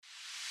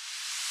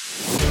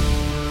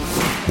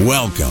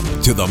Welcome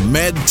to the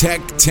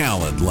MedTech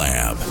Talent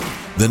Lab,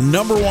 the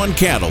 #1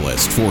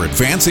 catalyst for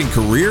advancing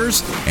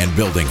careers and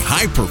building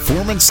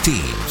high-performance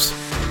teams.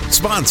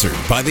 Sponsored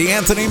by the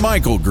Anthony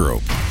Michael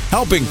Group,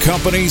 helping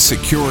companies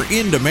secure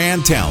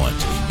in-demand talent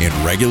in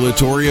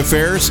regulatory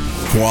affairs,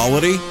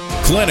 quality,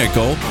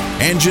 clinical,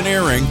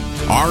 engineering,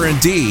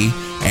 R&D,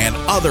 and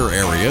other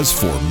areas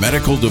for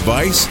medical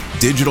device,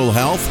 digital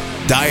health,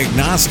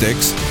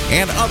 diagnostics,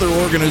 and other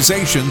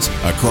organizations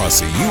across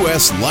the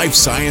U.S. life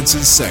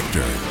sciences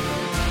sector.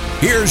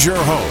 Here's your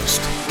host,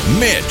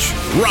 Mitch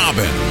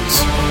Robbins.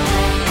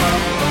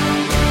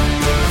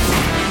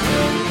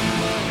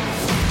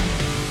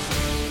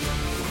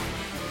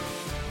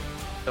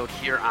 So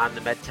here on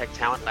the MedTech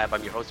Talent Lab,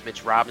 I'm your host,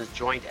 Mitch Robbins,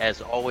 joined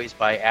as always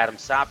by Adam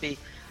Soppe.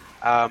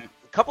 A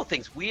couple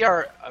things. We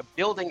are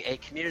building a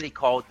community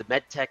called the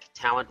MedTech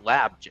Talent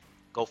Lab.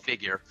 Go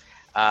figure.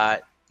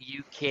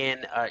 You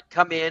can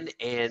come in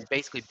and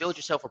basically build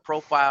yourself a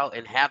profile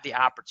and have the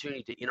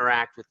opportunity to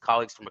interact with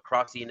colleagues from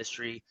across the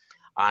industry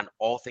on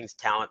all things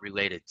talent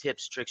related,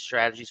 tips, tricks,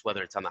 strategies,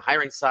 whether it's on the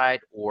hiring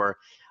side or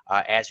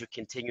as you're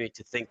continuing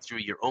to think through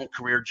your own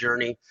career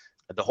journey.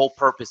 The whole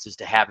purpose is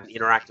to have an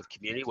interactive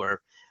community where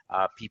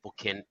people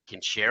can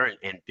share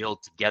and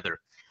build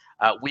together.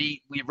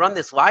 We run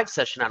this live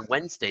session on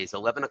Wednesdays,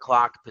 11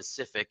 o'clock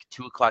Pacific,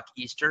 2 o'clock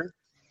Eastern.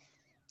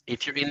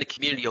 If you're in the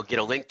community, you'll get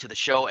a link to the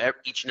show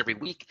each and every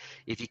week.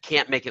 If you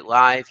can't make it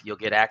live, you'll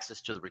get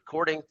access to the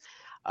recording.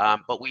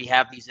 But we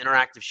have these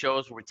interactive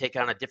shows where we take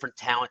on a different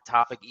talent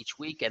topic each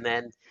week. And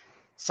then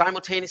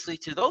simultaneously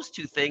to those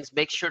two things,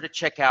 make sure to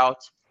check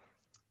out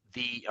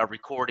the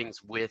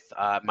recordings with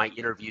my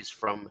interviews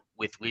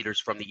with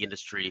leaders from the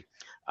industry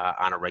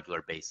on a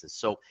regular basis.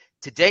 So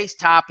today's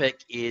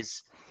topic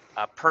is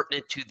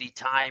pertinent to the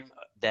time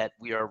that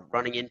we are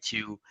running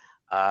into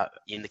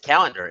in the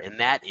calendar, and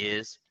that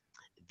is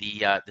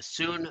the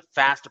soon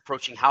fast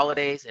approaching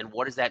holidays, and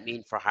what does that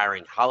mean for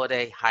hiring,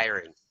 holiday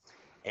hiring.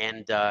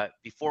 And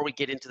before we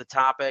get into the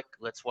topic,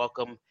 let's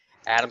welcome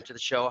Adam to the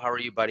show. How are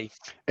you, buddy?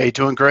 Hey,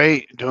 doing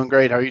great. How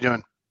are you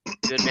doing?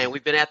 Good, man.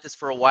 We've been at this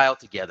for a while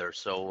together,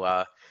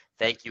 so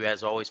thank you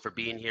as always for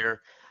being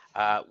here.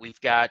 We've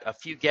got a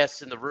few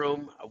guests in the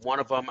room. One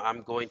of them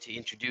I'm going to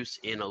introduce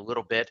in a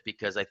little bit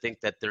because I think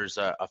that there's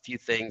a few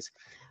things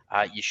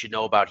you should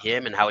know about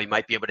him and how he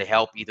might be able to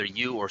help either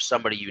you or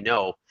somebody you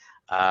know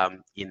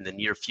in the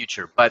near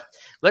future. But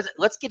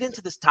let's get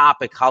into this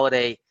topic,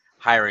 holiday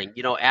hiring.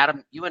 You know,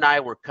 Adam, you and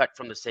I were cut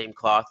from the same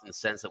cloth in the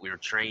sense that we were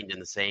trained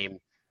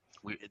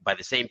by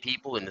the same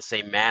people in the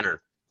same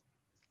manner.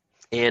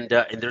 And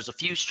there's a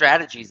few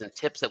strategies and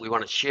tips that we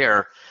want to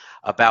share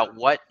about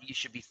what you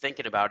should be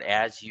thinking about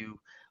as you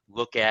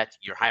look at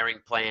your hiring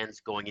plans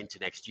going into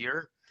next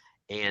year,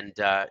 and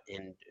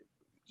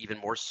even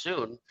more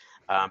soon,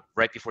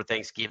 right before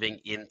Thanksgiving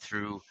in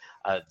through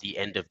the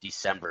end of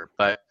December.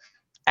 But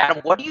Adam,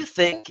 what do you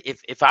think,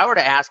 if I were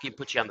to ask you and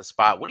put you on the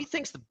spot, what do you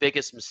think is the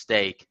biggest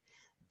mistake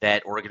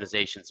that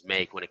organizations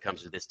make when it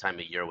comes to this time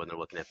of year when they're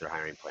looking at their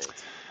hiring plans?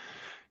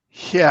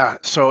 Yeah,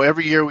 so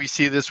every year we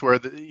see this where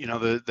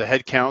the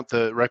head count,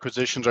 the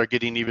requisitions are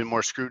getting even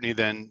more scrutiny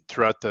than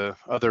throughout the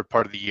other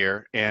part of the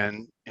year,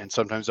 and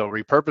sometimes they'll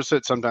repurpose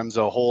it, sometimes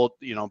they'll hold,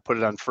 put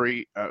it on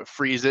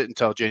freeze it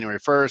until January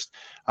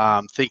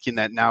 1st, thinking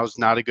that now is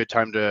not a good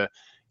time to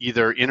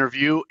either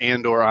interview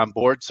and or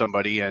onboard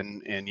somebody.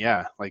 And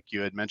yeah, like you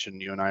had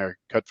mentioned, you and I are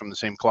cut from the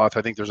same cloth.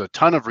 I think there's a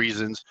ton of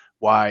reasons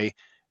why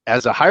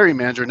as a hiring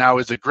manager now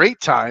is a great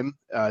time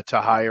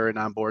to hire and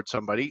onboard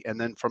somebody. And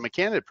then from a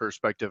candidate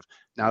perspective,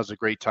 now is a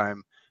great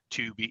time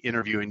to be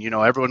interviewing.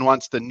 Everyone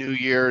wants the new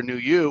year, new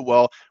you.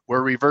 Well,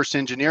 we're reverse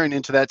engineering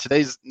into that.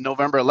 Today's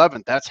November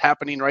 11th. That's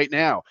happening right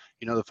now.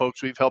 The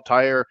folks we've helped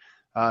hire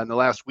in the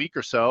last week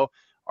or so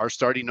are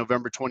starting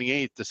November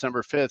 28th,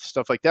 December 5th,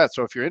 stuff like that.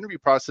 So if your interview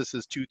process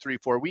is 2, 3,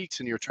 4 weeks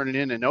and you're turning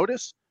in a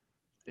notice,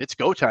 it's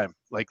go time,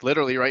 like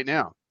literally right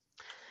now.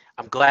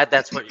 I'm glad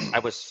that's what I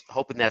was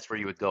hoping that's where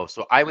you would go.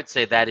 So I would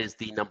say that is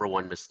the number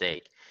one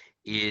mistake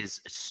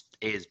is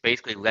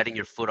basically letting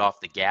your foot off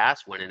the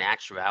gas when in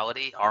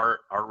actuality, our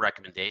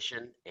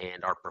recommendation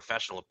and our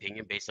professional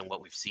opinion based on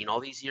what we've seen all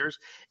these years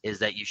is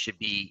that you should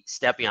be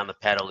stepping on the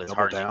pedal as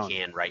hard as you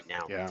can right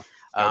now.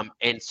 Yeah.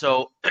 And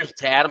so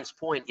to Adam's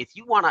point, if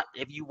you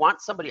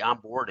want somebody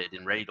onboarded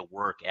and ready to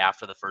work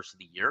after the first of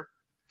the year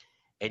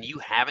and you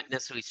haven't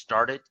necessarily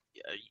started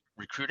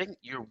recruiting,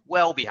 you're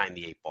well behind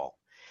the 8 ball.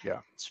 Yeah.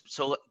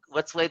 So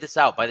let's lay this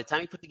out. By the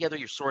time you put together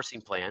your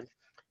sourcing plan,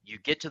 you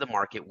get to the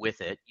market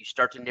with it, you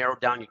start to narrow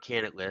down your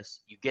candidate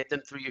list, you get them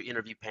through your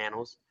interview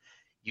panels,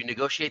 you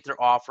negotiate their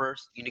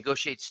offers, you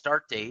negotiate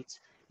start dates,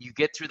 you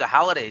get through the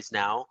holidays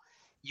now,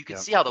 you can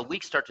see how the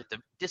weeks start to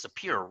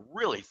disappear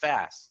really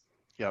fast.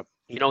 Yep.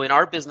 In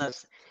our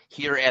business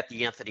here at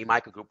the Anthony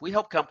Michael Group, we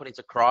help companies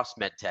across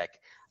MedTech,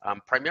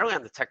 primarily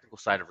on the technical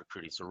side of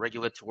recruiting. So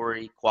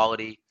regulatory,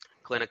 quality,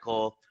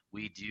 clinical.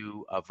 We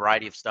do a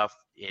variety of stuff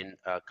in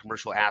a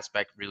commercial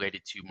aspect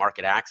related to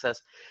market access.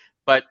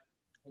 But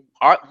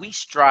we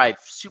strive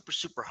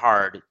super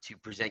hard to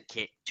present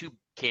two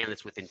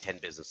candidates within 10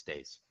 business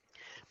days.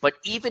 But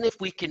even if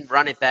we can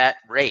run at that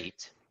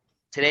rate,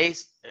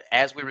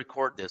 as we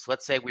record this,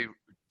 let's say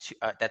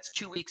that's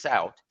 2 weeks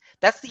out.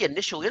 That's the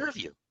initial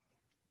interview.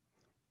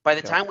 By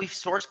the time we've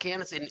sourced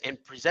candidates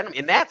and present them,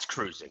 and that's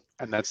cruising.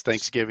 And that's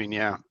Thanksgiving,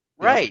 yeah.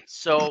 Right.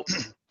 Yep.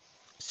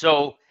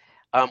 So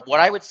what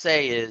I would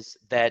say is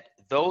that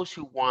those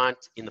who want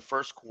in the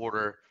first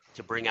quarter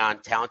to bring on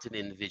talented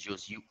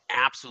individuals, you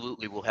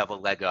absolutely will have a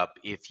leg up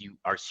if you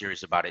are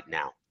serious about it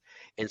now.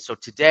 And so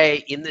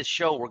today in this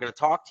show, we're going to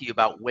talk to you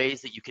about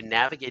ways that you can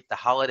navigate the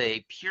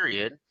holiday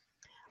period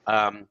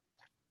and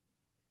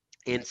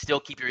still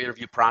keep your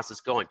interview process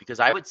going. Because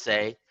I would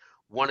say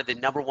one of the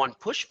number one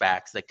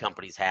pushbacks that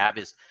companies have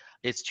is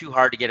it's too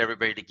hard to get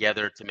everybody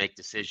together to make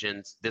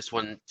decisions. This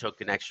one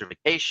took an extra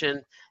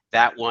vacation.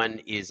 That one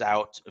is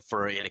out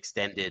for an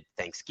extended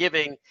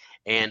Thanksgiving,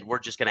 and we're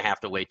just going to have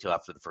to wait till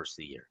after the first of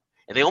the year.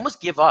 And they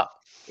almost give up.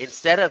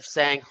 Instead of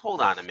saying,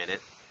 hold on a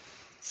minute,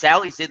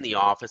 Sally's in the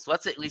office.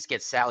 Let's at least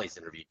get Sally's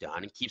interview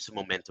done and keep some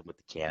momentum with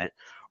the candidate.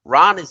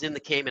 Ron is in the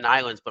Cayman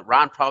Islands, but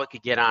Ron probably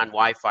could get on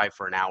Wi-Fi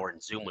for an hour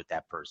and Zoom with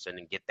that person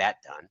and get that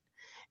done.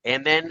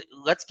 And then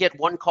let's get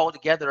one call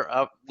together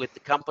with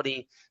the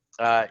company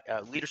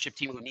leadership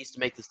team who needs to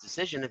make this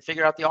decision and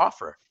figure out the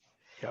offer.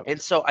 Yep.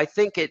 And so I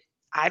think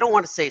I don't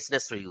want to say it's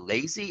necessarily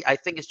lazy. I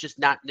think it's just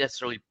not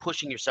necessarily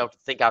pushing yourself to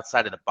think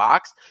outside of the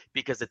box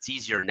because it's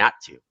easier not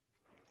to.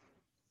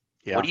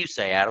 Yeah. What do you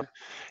say, Adam?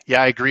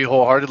 Yeah, I agree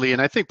wholeheartedly.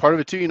 And I think part of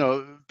it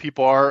too,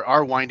 people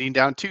are winding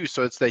down too.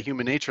 So it's that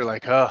human nature,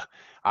 like,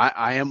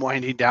 I am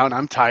winding down.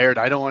 I'm tired.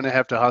 I don't want to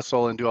have to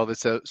hustle and do all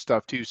this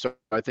stuff too. So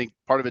I think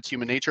part of it's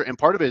human nature, and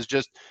part of it is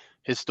just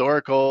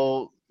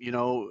historical.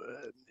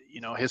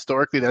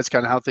 Historically, that's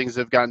kind of how things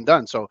have gotten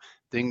done. So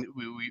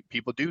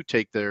people do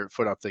take their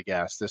foot off the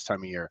gas this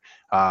time of year,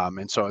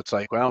 and so it's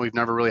like, well, we've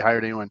never really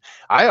hired anyone.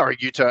 I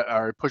argue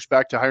or push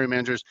back to hiring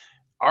managers,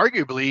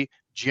 arguably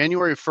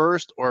January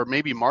 1st or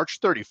maybe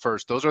March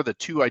 31st. Those are the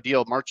two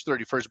ideal. March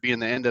 31st being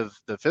the end of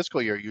the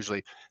fiscal year.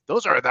 Usually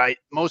those are the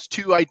most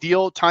two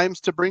ideal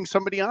times to bring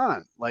somebody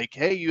on. Like,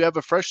 hey, you have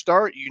a fresh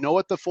start. You know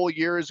what the full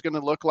year is going to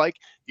look like.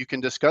 You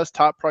can discuss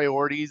top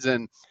priorities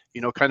and,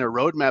 kind of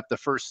roadmap the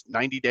first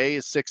 90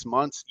 days, 6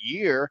 months,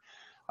 year.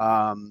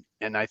 And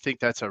I think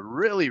that's a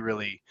really,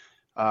 really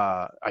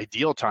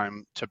ideal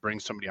time to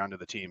bring somebody onto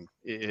the team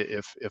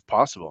if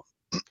possible.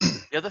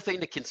 The other thing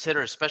to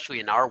consider, especially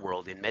in our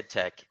world in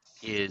medtech,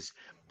 is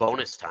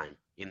bonus time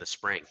in the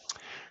spring,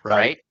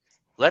 right?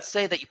 Let's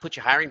say that you put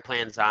your hiring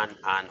plans on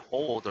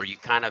hold, or you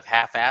kind of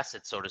half-ass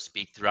it, so to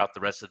speak, throughout the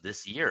rest of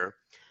this year.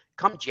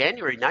 Come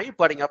January, now you're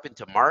butting up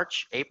into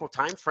March, April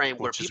timeframe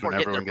where people are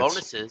getting their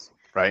bonuses.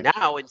 Right.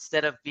 Now,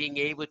 instead of being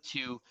able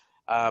to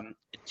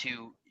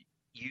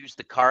use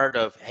the card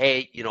of,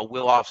 hey,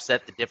 we'll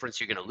offset the difference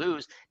you're going to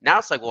lose. Now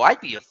it's like, well,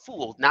 I'd be a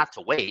fool not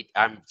to wait.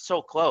 I'm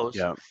so close.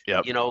 Yeah.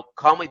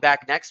 Call me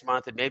back next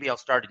month and maybe I'll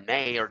start in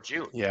May or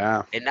June.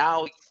 Yeah. And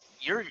now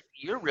you're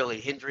really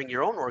hindering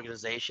your own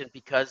organization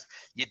because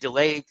you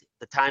delayed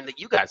the time that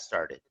you guys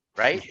started,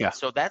 right? Yeah.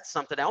 So that's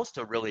something else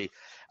to really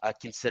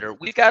consider.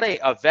 We've got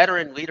a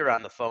veteran leader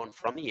on the phone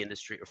from the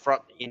industry,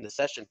 in the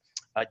session,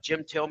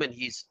 Jim Tillman.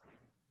 He's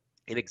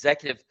an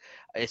executive,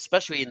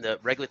 especially in the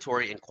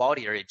regulatory and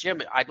quality area.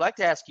 Jim, I'd like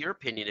to ask your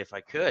opinion if I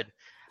could.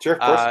 Sure, of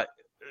course.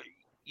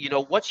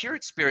 What's your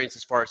experience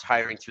as far as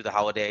hiring through the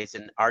holidays?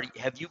 And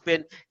have you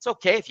been, it's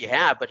okay if you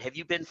have, but have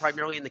you been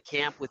primarily in the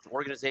camp with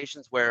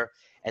organizations where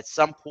at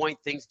some point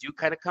things do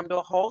kind of come to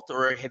a halt,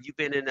 or have you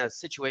been in a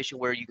situation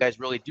where you guys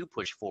really do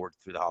push forward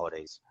through the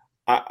holidays?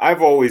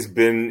 I've always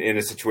been in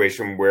a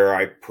situation where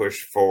I push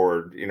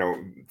forward.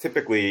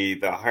 Typically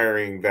the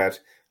hiring that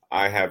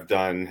I have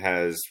done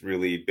has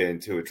really been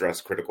to address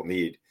critical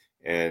need.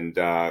 And,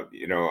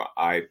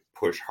 I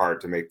push hard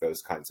to make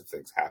those kinds of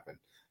things happen,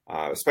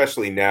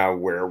 especially now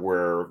where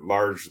we're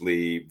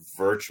largely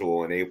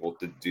virtual and able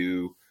to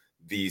do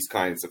these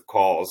kinds of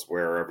calls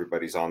where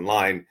everybody's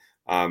online.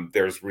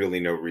 There's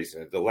really no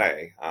reason to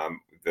delay.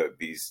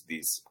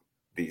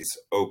 These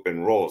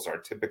open roles are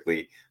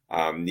typically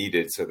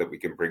needed so that we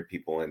can bring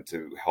people in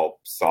to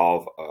help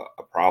solve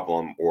a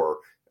problem or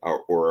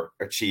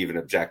achieve an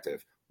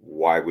objective.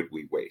 Why would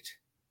we wait?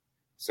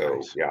 So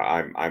nice. Yeah,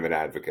 I'm an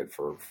advocate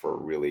for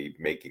really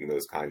making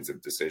those kinds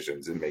of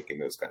decisions and making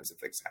those kinds of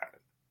things happen.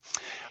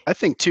 I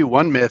think too,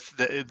 one myth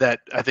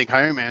that I think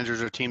hiring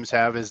managers or teams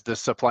have is the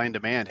supply and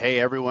demand. Hey,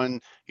 everyone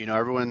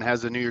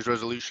has a New Year's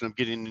resolution of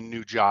getting a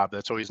new job.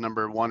 That's always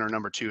number one or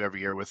number two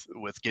every year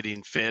with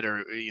getting fit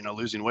or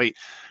losing weight.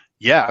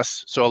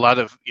 Yes. So a lot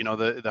of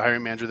the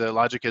hiring manager, the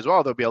logic is,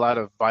 well, there'll be a lot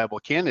of viable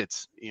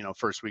candidates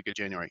first week of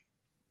January.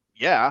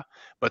 Yeah,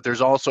 but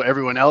there's also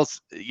everyone else,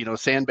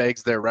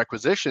 sandbags their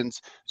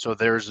requisitions. So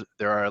there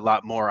are a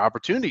lot more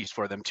opportunities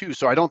for them too.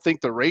 So I don't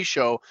think the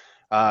ratio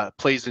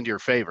plays into your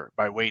favor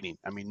by waiting.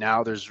 I mean,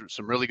 now there's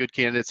some really good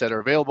candidates that are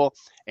available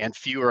and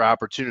fewer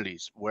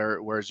opportunities.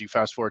 Whereas you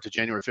fast forward to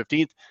January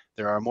 15th,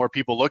 there are more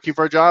people looking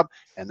for a job,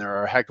 and there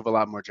are a heck of a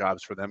lot more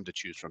jobs for them to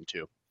choose from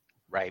too.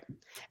 Right.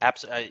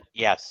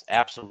 Yes,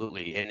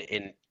 absolutely.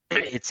 And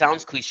it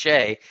sounds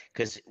cliche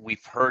because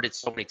we've heard it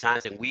so many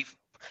times, and we've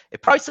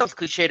it probably sounds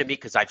cliche to me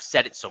because I've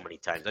said it so many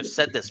times. I've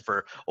said this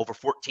for over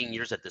 14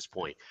 years at this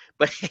point,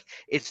 but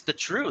it's the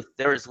truth.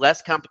 There is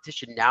less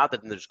competition now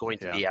than there's going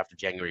to be after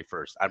January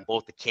 1st on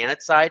both the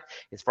candidate side,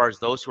 as far as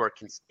those who are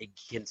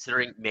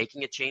considering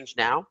making a change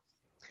now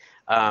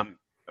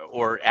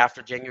or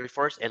after January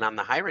 1st, and on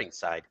the hiring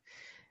side.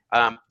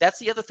 That's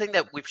the other thing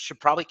that we should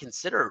probably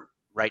consider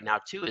right now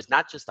too, is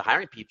not just the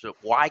hiring people, but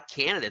why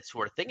candidates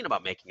who are thinking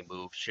about making a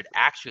move should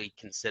actually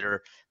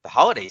consider the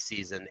holiday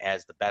season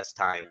as the best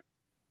time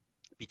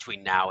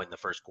between now and the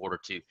first quarter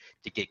to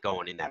get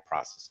going in that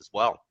process as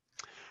well.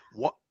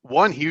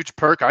 One huge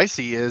perk I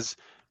see is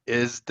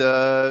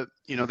the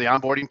the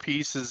onboarding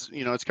piece is,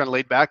 it's kind of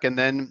laid back, and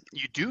then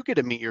you do get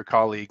to meet your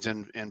colleagues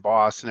and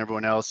boss and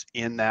everyone else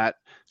in that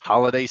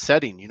holiday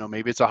setting.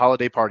 Maybe it's a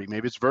holiday party,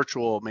 maybe it's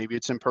virtual, maybe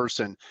it's in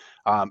person.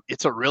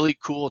 It's a really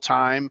cool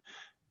time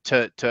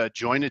to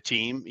join a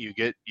team. You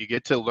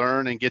get to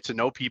learn and get to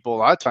know people a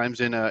lot of times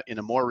in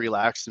a more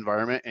relaxed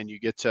environment, and you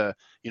get to,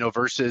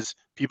 versus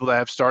people that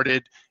have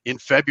started in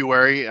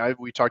February.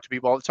 We talk to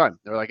people all the time.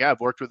 They're like, I've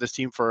worked with this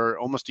team for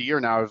almost a year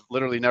now. I've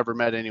literally never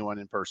met anyone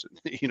in person.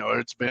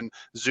 It's been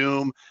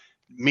Zoom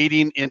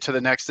meeting into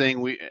the next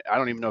thing. I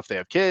don't even know if they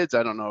have kids.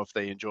 I don't know if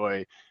they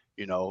enjoy,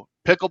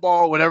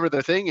 pickleball, whatever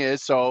their thing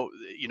is. So,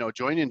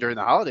 joining during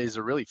the holidays is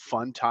a really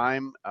fun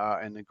time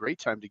and a great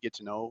time to get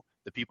to know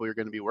the people you're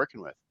going to be working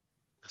with.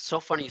 So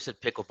funny you said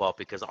pickleball,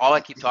 because all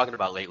I keep talking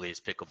about lately is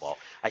pickleball.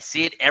 I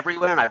see it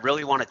everywhere, and I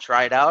really want to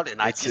try it out,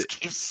 and I just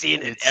keep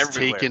seeing it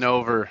everywhere.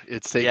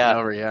 It's taking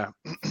over, yeah.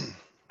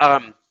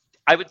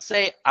 I would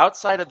say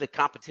outside of the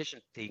competition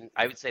thing,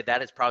 I would say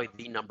that is probably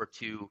the number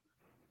two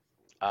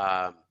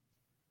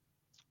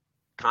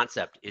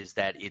concept, is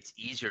that it's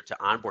easier to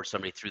onboard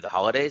somebody through the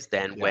holidays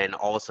than when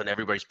all of a sudden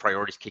everybody's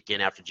priorities kick in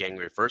after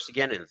January 1st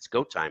again and it's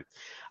go time,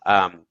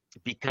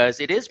 because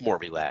it is more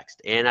relaxed.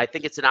 And I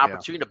think it's an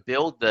opportunity to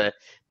build the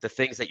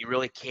things that you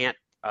really can't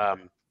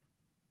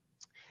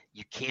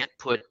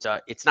put,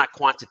 it's not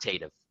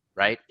quantitative,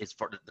 right? It's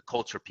for the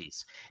culture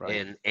piece,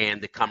 right,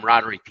 and the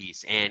camaraderie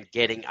piece, and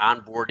getting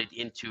onboarded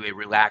into a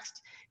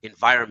relaxed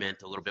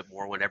environment a little bit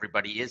more when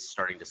everybody is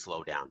starting to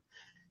slow down.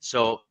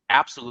 So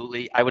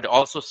absolutely. I would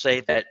also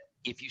say that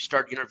if you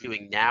start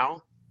interviewing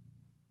now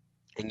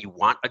and you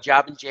want a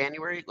job in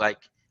January,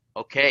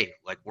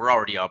 we're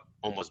already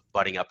almost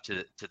butting up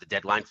to the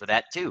deadline for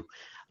that too.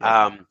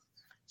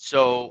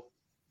 So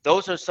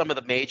those are some of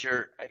the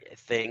major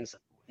things.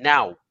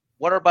 Now,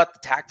 what about the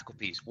tactical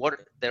piece?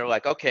 They're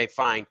like, okay,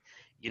 fine.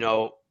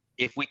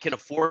 If we can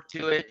afford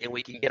to it and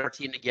we can get our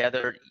team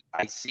together,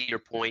 I see your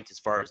point as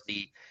far as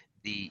the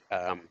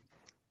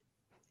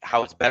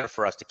how it's better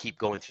for us to keep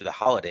going through the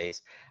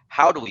holidays.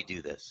 How do we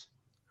do this?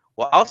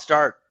 Well, I'll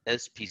start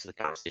this piece of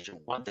the conversation.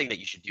 One thing that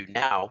you should do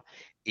now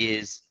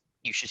is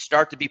you should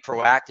start to be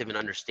proactive and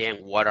understand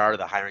what are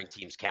the hiring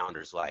team's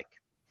calendars like.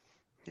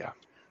 Yeah.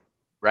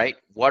 Right?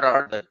 What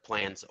are the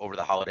plans over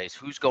the holidays?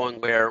 Who's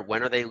going where?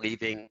 When are they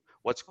leaving?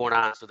 What's going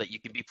on? So that you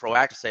can be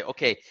proactive. Say,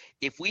 okay,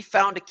 if we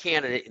found a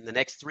candidate in the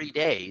next 3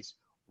 days,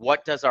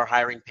 what does our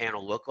hiring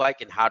panel look like,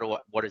 and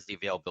what does the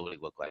availability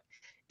look like?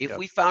 If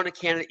we found a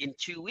candidate in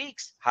 2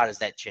 weeks, how does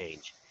that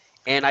change?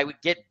 And I would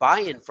get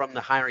buy-in from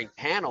the hiring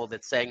panel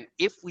that's saying,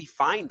 if we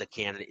find the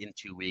candidate in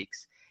 2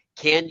 weeks,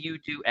 can you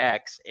do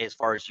X as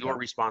far as your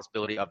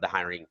responsibility of the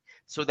hiring,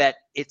 so that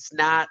it's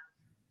not,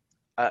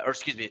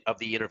 of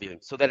the interviewing,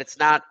 so that it's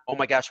not, oh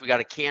my gosh, we got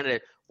a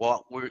candidate.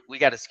 Well, we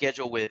got a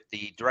schedule with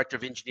the director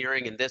of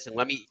engineering and this, and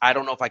I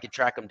don't know if I could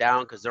track them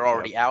down because they're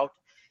already out.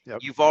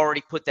 You've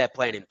already put that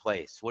plan in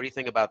place. What do you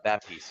think about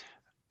that piece?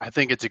 I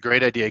think it's a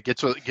great idea.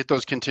 Get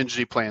those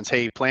contingency plans.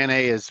 Hey, plan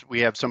A is we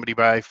have somebody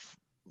by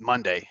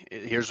Monday.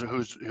 Here's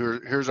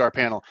our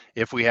panel.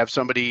 If we have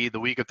somebody the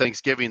week of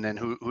Thanksgiving, then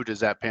who does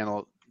that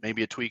panel?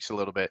 Maybe it tweaks a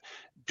little bit.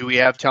 Do we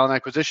have talent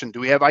acquisition? Do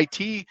we have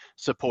IT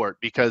support?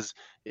 Because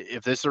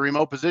if this is a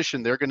remote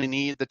position, they're going to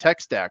need the tech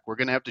stack. We're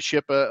going to have to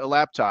ship a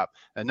laptop.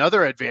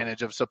 Another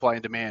advantage of supply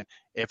and demand.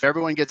 If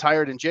everyone gets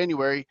hired in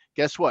January,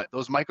 guess what?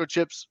 Those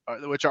microchips,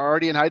 which are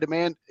already in high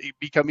demand,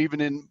 become even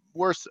in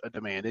worse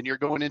demand. And you're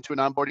going into an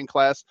onboarding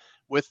class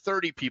with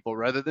 30 people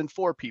rather than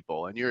 4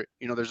 people. And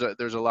there's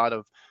a lot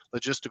of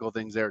logistical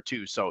things there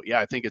too. So yeah,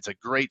 I think it's a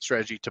great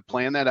strategy to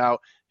plan that out.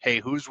 Hey,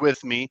 who's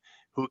with me?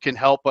 Who can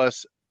help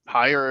us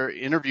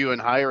interview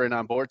and hire and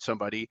onboard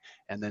somebody,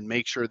 and then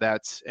make sure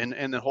that's and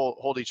then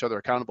hold each other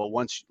accountable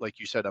once, like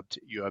you said,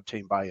 you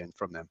obtain buy-in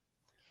from them.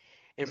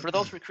 And for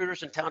those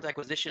recruiters and talent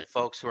acquisition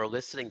folks who are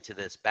listening to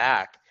this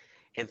back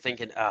and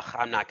thinking,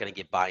 I'm not going to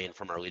get buy-in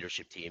from our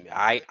leadership team.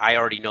 I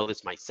already know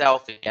this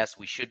myself. And yes,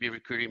 we should be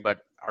recruiting,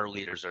 but our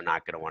leaders are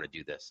not going to want to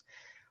do this.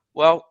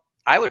 Well,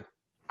 I would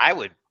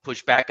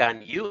push back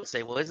on you and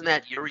say, well, isn't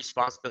that your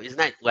responsibility? Isn't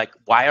that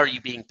why are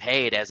you being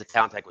paid as a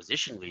talent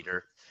acquisition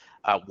leader?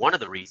 One of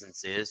the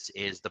reasons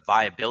is the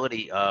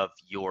viability of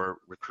your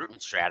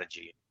recruitment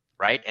strategy,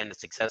 right? And the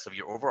success of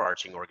your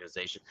overarching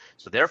organization.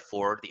 So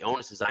therefore, the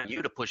onus is on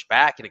you to push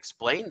back and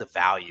explain the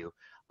value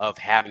of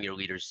having your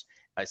leaders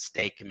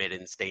stay committed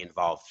and stay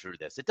involved through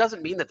this. It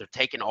doesn't mean that they're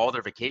taking all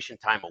their vacation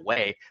time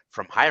away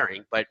from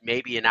hiring, but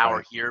maybe an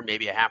hour here,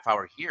 maybe a half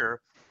hour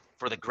here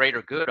for the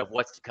greater good of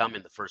what's to come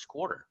in the first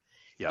quarter.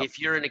 Yep. If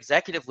you're an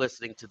executive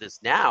listening to this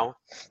now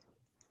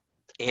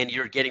and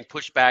you're getting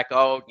pushback,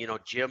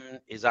 Jim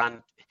is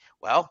on,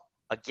 well,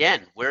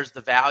 again, where's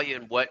the value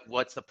and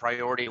what's the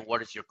priority and what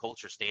does your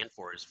culture stand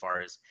for as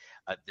far as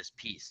this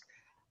piece?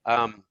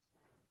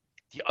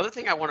 The other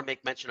thing I want to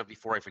make mention of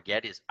before I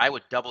forget is I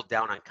would double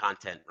down on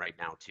content right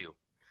now too.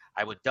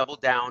 I would double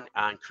down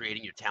on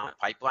creating your talent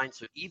pipeline.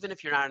 So even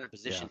if you're not in a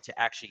position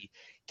to actually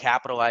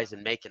capitalize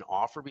and make an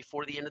offer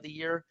before the end of the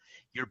year,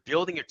 you're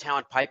building your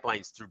talent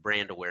pipelines through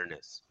brand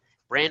awareness.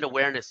 Brand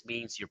awareness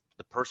means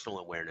the personal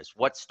awareness.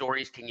 What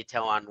stories can you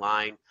tell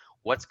online?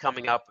 What's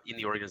coming up in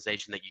the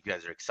organization that you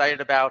guys are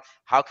excited about?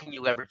 How can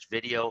you leverage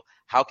video?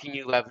 How can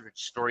you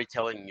leverage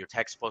storytelling in your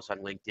text posts on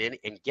LinkedIn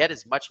and get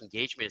as much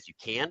engagement as you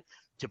can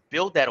to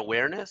build that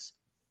awareness?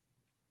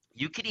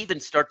 You could even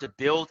start to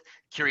build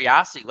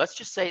curiosity. Let's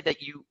just say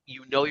that you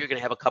know you're going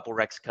to have a couple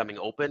recs coming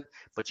open,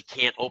 but you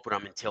can't open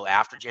them until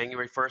after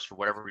January 1st for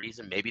whatever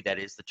reason. Maybe that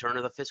is the turn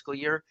of the fiscal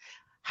year.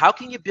 How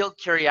can you build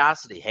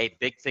curiosity? Hey,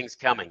 big things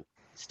coming.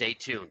 Stay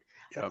tuned.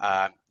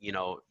 Yep.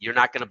 You're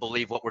not going to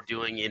believe what we're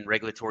doing in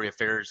regulatory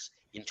affairs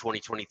in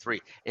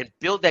 2023, and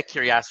build that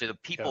curiosity. The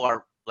people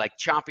are like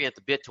chomping at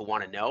the bit to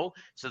want to know,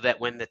 so that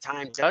when the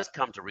time does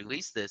come to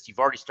release this, you've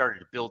already started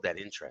to build that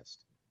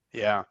interest.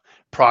 Yeah.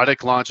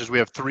 Product launches. We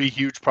have 3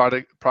 huge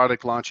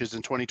product launches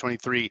in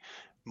 2023.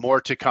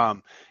 More to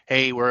come.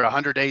 Hey, we're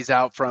 100 days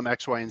out from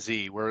X, Y, and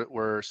Z.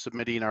 We're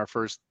submitting our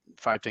first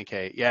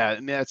 510K. Yeah,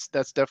 and that's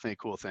definitely a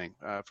cool thing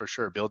for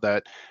sure. Build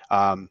that.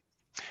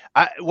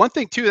 One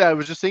thing too that I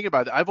was just thinking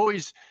about, I've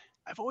always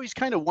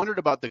kind of wondered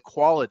about the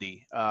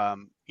quality.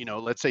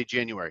 Let's say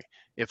January.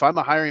 If I'm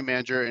a hiring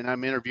manager and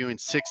I'm interviewing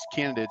 6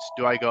 candidates,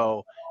 do I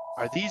go,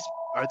 are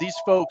these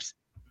folks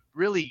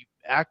really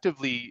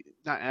actively,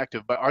 not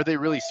active, but are they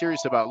really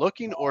serious about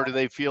looking, or do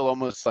they feel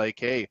almost like,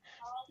 hey,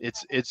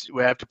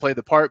 we have to play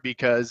the part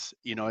because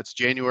it's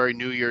January,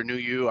 new year, new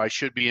you. I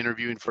should be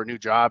interviewing for a new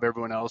job.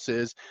 Everyone else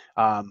is.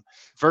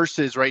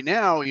 Versus right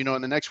now, in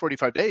the next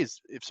 45 days,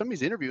 if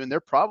somebody's interviewing,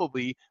 they're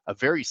probably a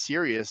very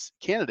serious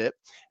candidate.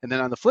 And then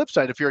on the flip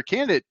side, if you're a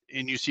candidate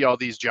and you see all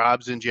these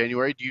jobs in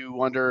January, do you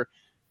wonder,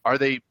 are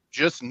they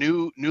just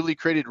newly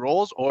created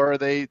roles, or are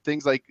they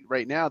things like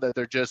right now that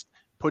they're just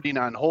putting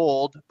on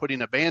hold,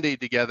 putting a Band-Aid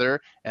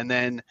together, and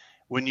then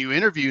when you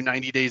interview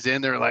 90 days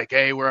in, they're like,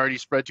 hey, we're already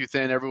spread too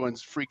thin.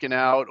 Everyone's freaking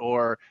out,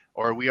 or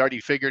we already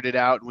figured it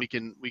out and we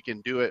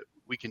can do it.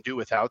 We can do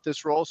without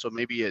this role. So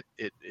maybe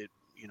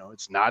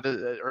it's not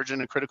an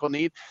urgent and critical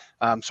need.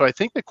 So I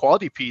think the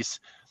quality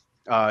piece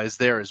is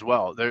there as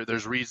well.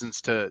 There's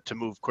reasons to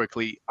move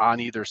quickly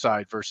on either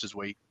side versus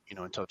wait,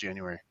 until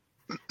January.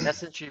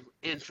 That's an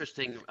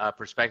interesting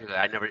perspective.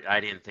 I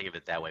didn't think of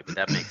it that way, but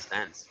that makes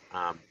sense.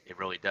 It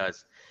really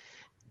does.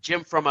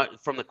 Jim, from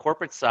the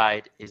corporate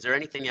side, is there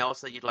anything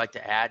else that you'd like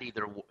to add,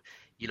 either,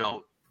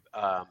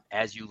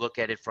 as you look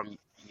at it from,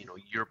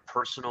 your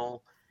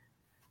personal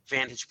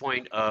vantage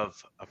point of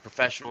a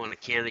professional and a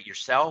candidate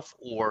yourself,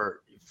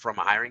 or from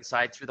a hiring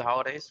side through the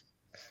holidays?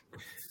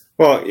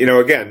 Well,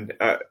 again,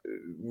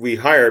 we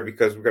hire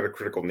because we've got a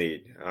critical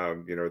need.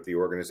 The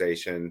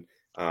organization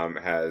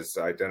has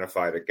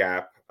identified a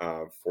gap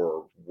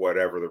for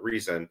whatever the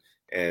reason.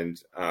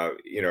 And,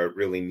 it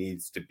really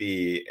needs to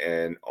be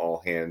an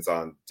all hands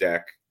on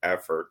deck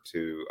effort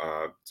to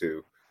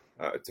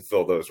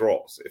fill those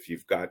roles. If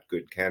you've got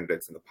good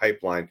candidates in the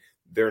pipeline,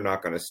 they're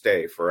not going to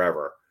stay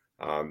forever.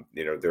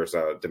 There's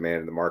a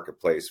demand in the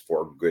marketplace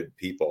for good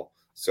people.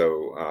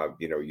 So,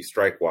 you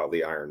strike while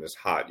the iron is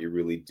hot. You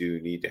really do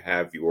need to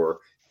have your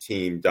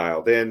team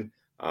dialed in.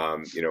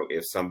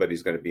 If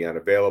somebody's going to be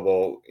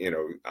unavailable,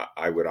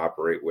 I would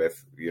operate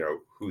with,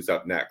 who's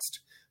up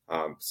next.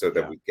 So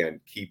that we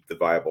can keep the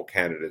viable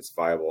candidates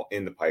viable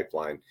in the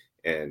pipeline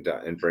and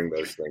bring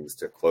those things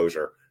to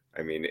closure.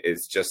 I mean,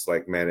 it's just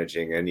like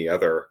managing any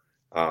other,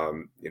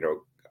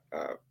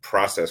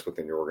 process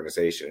within your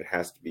organization. It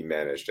has to be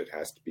managed. It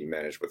has to be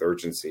managed with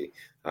urgency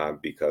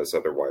because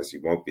otherwise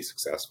you won't be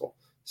successful.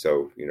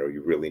 So,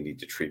 you really need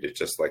to treat it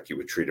just like you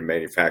would treat a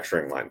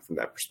manufacturing line from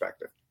that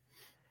perspective.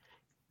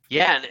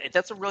 Yeah, and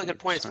that's a really good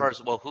point as far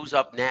as, who's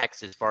up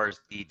next as far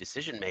as the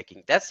decision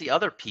making. That's the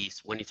other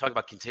piece when you talk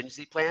about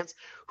contingency plans.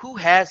 Who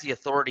has the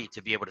authority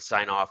to be able to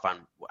sign off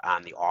on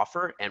the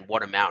offer, and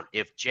what amount?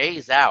 If Jay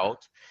is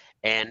out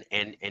and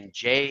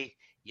Jay,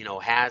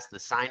 has the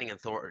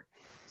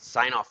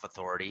sign-off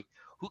authority,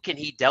 who can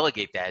he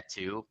delegate that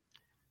to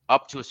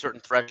up to a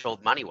certain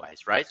threshold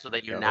money-wise, right? So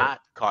that you're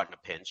not caught in a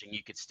pinch and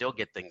you could still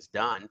get things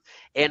done.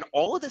 And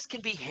all of this can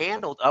be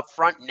handled up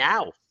front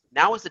now.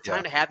 Now is the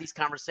time to have these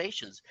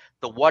conversations.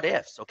 The what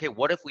ifs. Okay,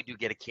 what if we do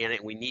get a candidate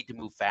and we need to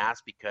move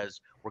fast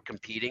because we're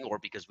competing or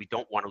because we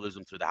don't want to lose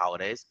them through the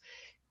holidays?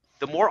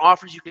 The more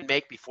offers you can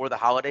make before the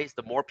holidays,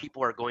 the more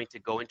people are going to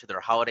go into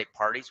their holiday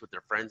parties with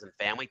their friends and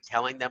family,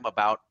 telling them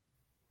about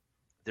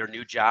their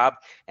new job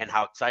and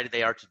how excited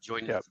they are to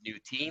join this new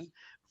team,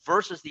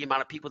 versus the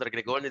amount of people that are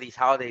going to go into these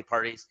holiday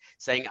parties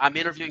saying, I'm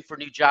interviewing for a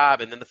new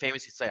job. And then the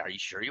families can say, are you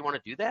sure you want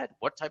to do that?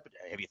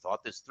 Have you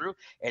thought this through?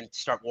 And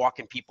start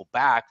walking people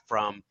back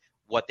from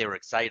what they were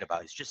excited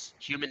about. It's just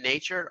human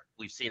nature.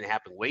 We've seen it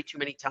happen way too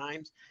many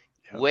times.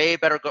 Yep. Way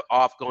better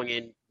off going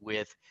in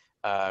with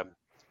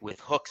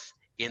hooks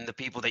in the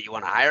people that you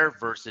want to hire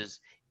versus,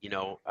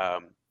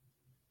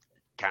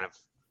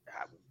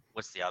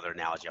 what's the other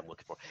analogy I'm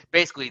looking for?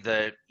 Basically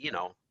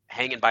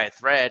hanging by a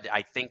thread.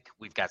 I think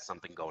we've got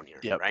something going here,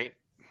 yep. Right?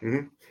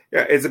 Mm-hmm.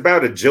 Yeah, it's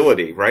about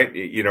agility, right?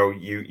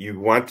 You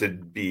want to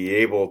be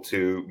able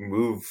to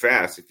move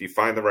fast. If you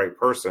find the right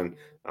person,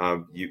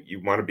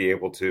 you want to be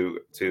able to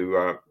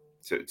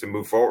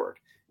move forward,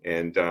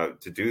 and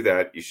to do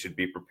that, you should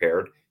be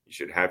prepared. You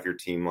should have your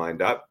team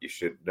lined up. You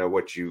should know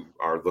what you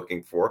are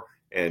looking for,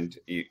 and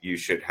you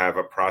should have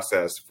a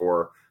process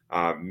for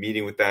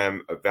meeting with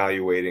them,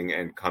 evaluating,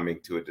 and coming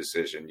to a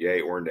decision,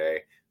 yay or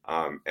nay,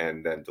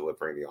 and then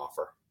delivering the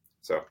offer.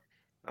 So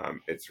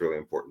it's really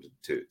important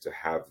to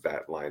have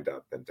that lined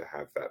up and to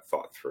have that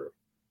thought through.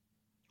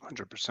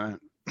 100%.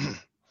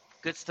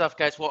 Good stuff,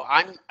 guys. Well,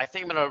 I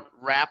think I'm going to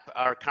wrap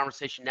our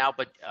conversation now,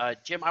 but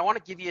Jim, I want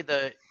to give you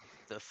the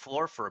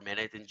floor for a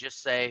minute and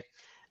just say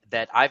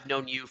that I've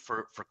known you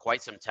for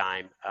quite some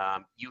time.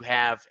 You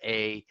have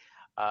a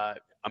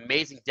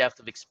amazing depth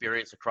of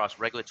experience across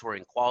regulatory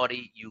and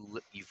quality.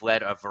 You've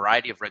led a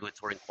variety of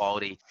regulatory and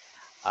quality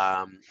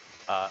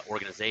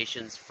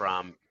organizations,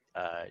 from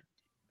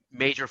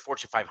major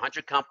Fortune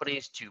 500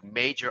 companies to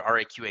major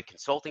RAQA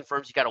consulting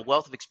firms. You got a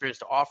wealth of experience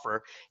to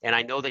offer, and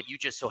I know that you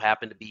just so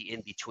happen to be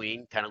in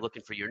between, kind of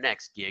looking for your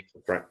next gig.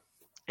 Right.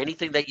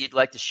 Anything that you'd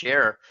like to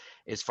share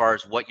as far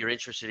as what you're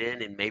interested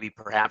in, and maybe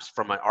perhaps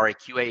from an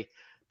RAQA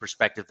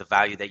perspective, the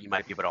value that you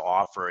might be able to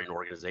offer an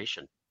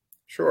organization?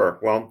 Sure.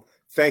 Well,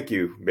 thank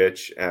you,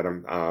 Mitch,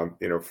 Adam,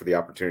 for the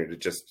opportunity to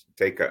just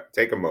take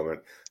a moment.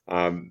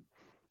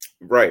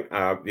 Right.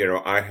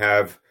 I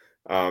have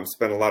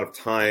spent a lot of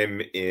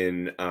time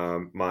in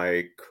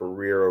my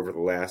career over the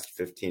last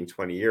 15,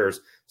 20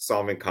 years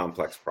solving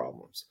complex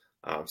problems.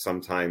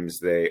 Sometimes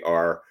they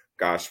are,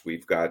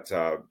 we've got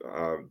to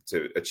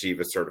achieve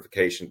a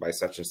certification by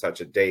such and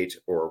such a date,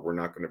 or we're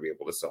not going to be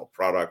able to sell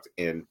product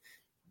in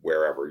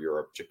wherever,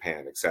 Europe,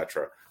 Japan,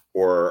 etc.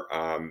 Or,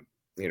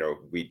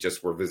 we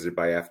just were visited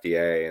by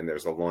FDA, and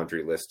there's a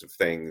laundry list of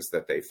things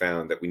that they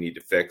found that we need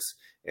to fix.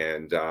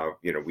 And,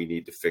 we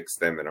need to fix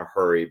them in a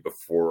hurry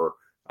before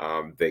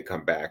they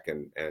come back,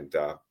 and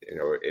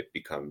it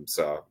becomes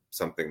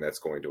something that's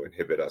going to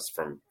inhibit us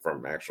from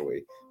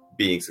actually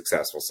being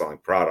successful selling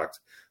product.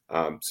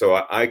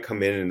 So I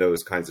come in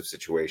those kinds of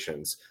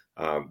situations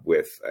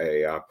with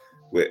a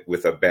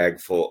bag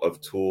full of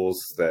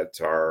tools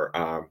that are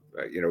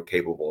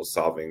capable of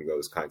solving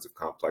those kinds of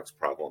complex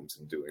problems,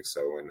 and doing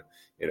so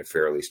in a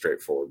fairly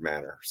straightforward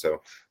manner.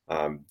 So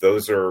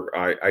those are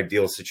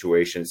ideal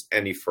situations.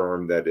 Any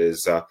firm that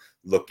is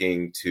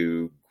looking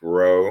to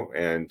grow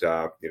and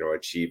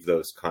achieve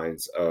those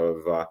kinds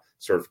of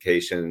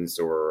certifications,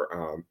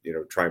 or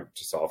trying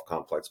to solve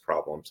complex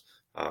problems,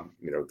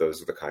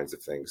 those are the kinds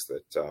of things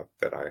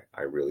that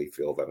I really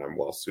feel that I'm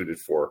well suited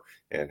for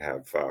and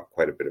have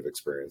quite a bit of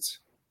experience.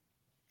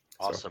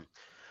 Awesome. So.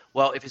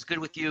 Well, if it's good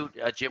with you,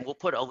 Jim, we'll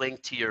put a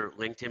link to your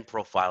LinkedIn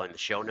profile in the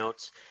show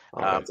notes.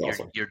 That's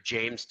awesome. You're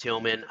James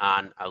Tillman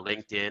on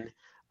LinkedIn.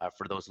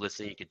 For those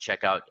listening, you can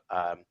check out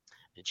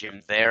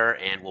Jim there,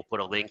 and we'll put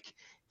a link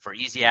for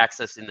easy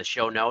access in the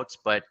show notes.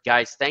 But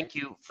guys, thank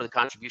you for the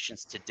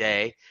contributions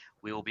today.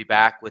 We will be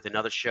back with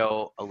another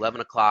show,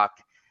 11 o'clock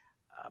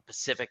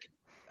Pacific,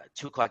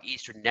 2 o'clock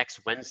Eastern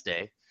next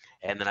Wednesday.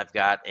 And then I've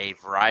got a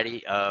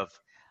variety of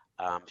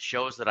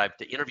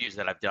interviews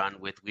that I've done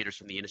with leaders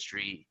from the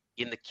industry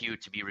in the queue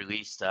to be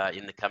released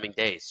in the coming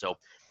days. So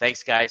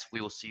thanks, guys.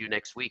 We will see you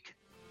next week.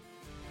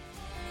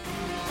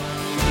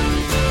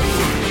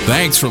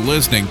 Thanks for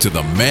listening to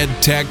the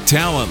MedTech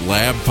Talent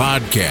Lab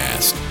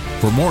podcast.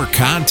 For more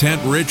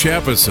content-rich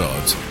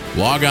episodes,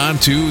 log on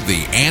to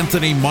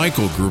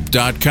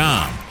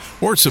theanthonymichaelgroup.com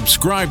or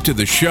subscribe to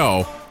the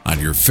show on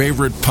your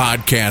favorite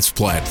podcast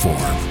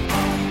platform.